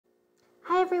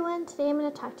everyone, today I'm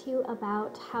going to talk to you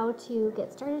about how to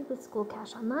get started with School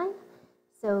Cash Online.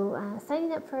 So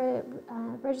signing up for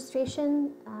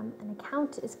registration, an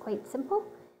account is quite simple.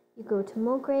 You go to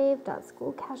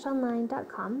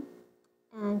mulgrave.schoolcashonline.com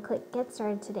and click Get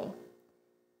Started Today.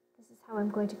 This is how I'm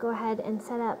going to go ahead and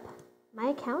set up my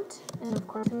account, and of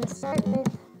course I'm going to start with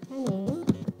my name.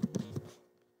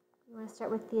 You want to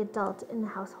start with the adult in the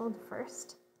household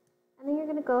first, and then you're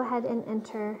going to go ahead and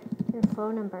enter your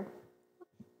phone number.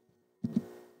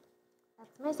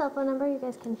 That's my cell phone number. You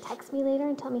guys can text me later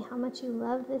and tell me how much you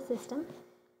love this system.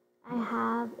 I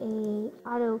have a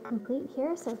auto-complete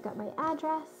here, so I've got my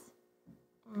address,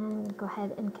 and go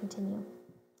ahead and continue.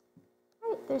 All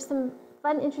right, there's some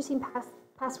fun, interesting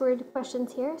password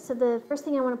questions here. So the first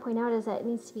thing I want to point out is that it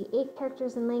needs to be 8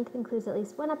 characters in length, includes at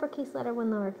least 1 uppercase letter,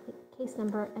 1 lowercase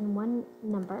number, and 1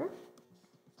 number.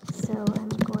 So I'm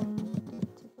going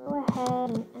to go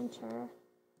ahead and enter a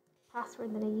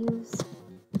password that I use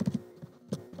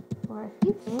for a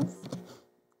few things.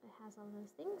 It has all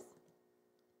those things.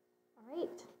 All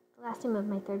right, the last name of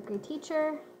my 3rd grade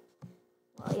teacher.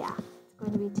 Well, yeah, it's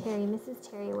going to be Terry. Mrs.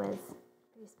 Terry was a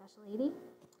pretty special lady.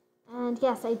 And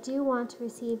yes, I do want to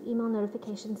receive email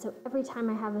notifications, so every time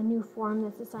I have a new form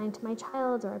that's assigned to my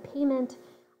child or a payment,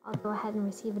 I'll go ahead and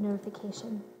receive a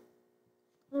notification.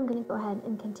 And I'm going to go ahead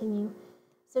and continue.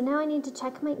 So now I need to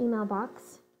check my email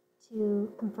box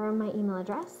to confirm my email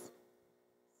address.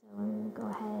 So I'm going to go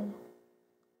ahead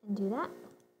and do that.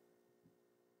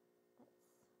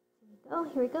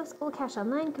 Here we go. School Cash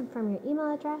Online, confirm your email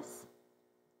address.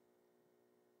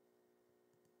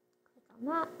 Click on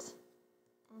that.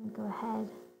 And go ahead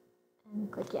and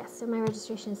click yes. So my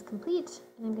registration is complete,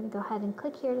 and I'm going to go ahead and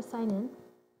click here to sign in.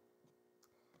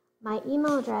 My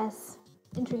email address,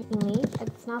 interestingly,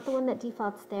 it's not the one that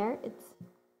defaults there. It's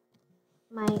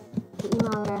the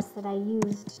email address that I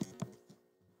used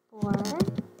for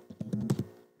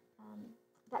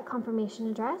that confirmation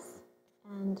address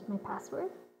and my password.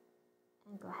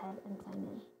 And go ahead and sign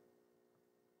in.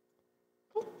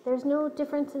 Okay, there's no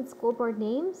difference in school board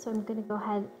name, so I'm going to go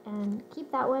ahead and keep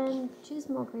that one, choose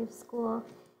Mulgrave School,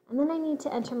 and then I need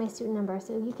to enter my student number.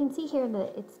 So you can see here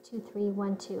that it's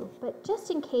 2312, but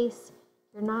just in case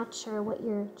you're not sure what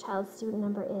your child's student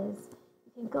number is,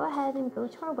 you can go ahead and go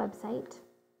to our website,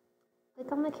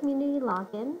 click on the community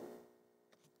login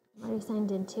I'm already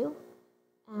signed into,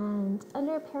 and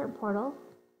under Parent Portal,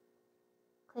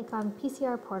 click on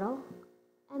PCR Portal,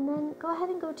 and then go ahead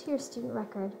and go to your student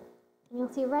record. And you'll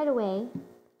see right away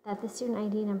that the student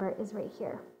ID number is right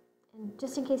here. And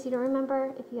just in case you don't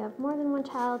remember, if you have more than one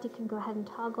child, you can go ahead and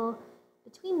toggle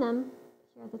between them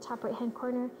here at the top right-hand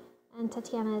corner, and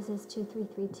Tatiana's is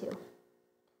 2332.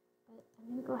 But I'm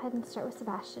going to go ahead and start with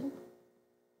Sebastian,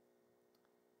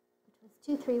 which was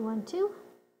 2312.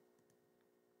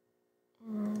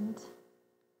 And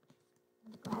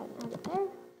go ahead and add it there.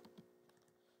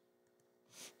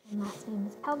 And last name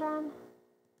is Calderon,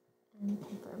 and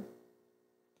confirm.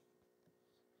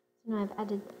 So now I've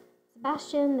added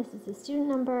Sebastian, this is his student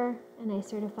number, and I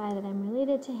certify that I'm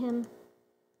related to him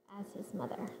as his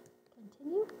mother.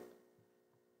 Continue.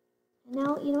 And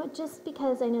now, you know what, just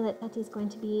because I know that Tati's going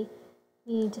to be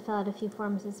needing to fill out a few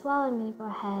forms as well, I'm going to go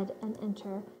ahead and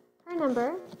enter her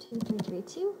number,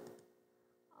 2332,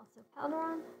 also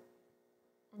Calderon,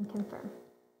 and confirm.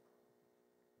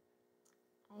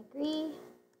 I agree,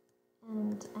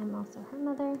 and I'm also her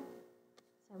mother,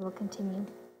 so I will continue.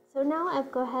 So now I've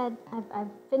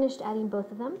finished adding both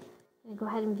of them. I'm going to go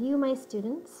ahead and view my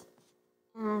students.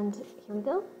 And here we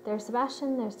go. There's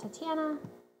Sebastian, there's Tatiana,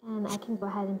 and I can go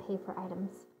ahead and pay for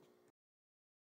items.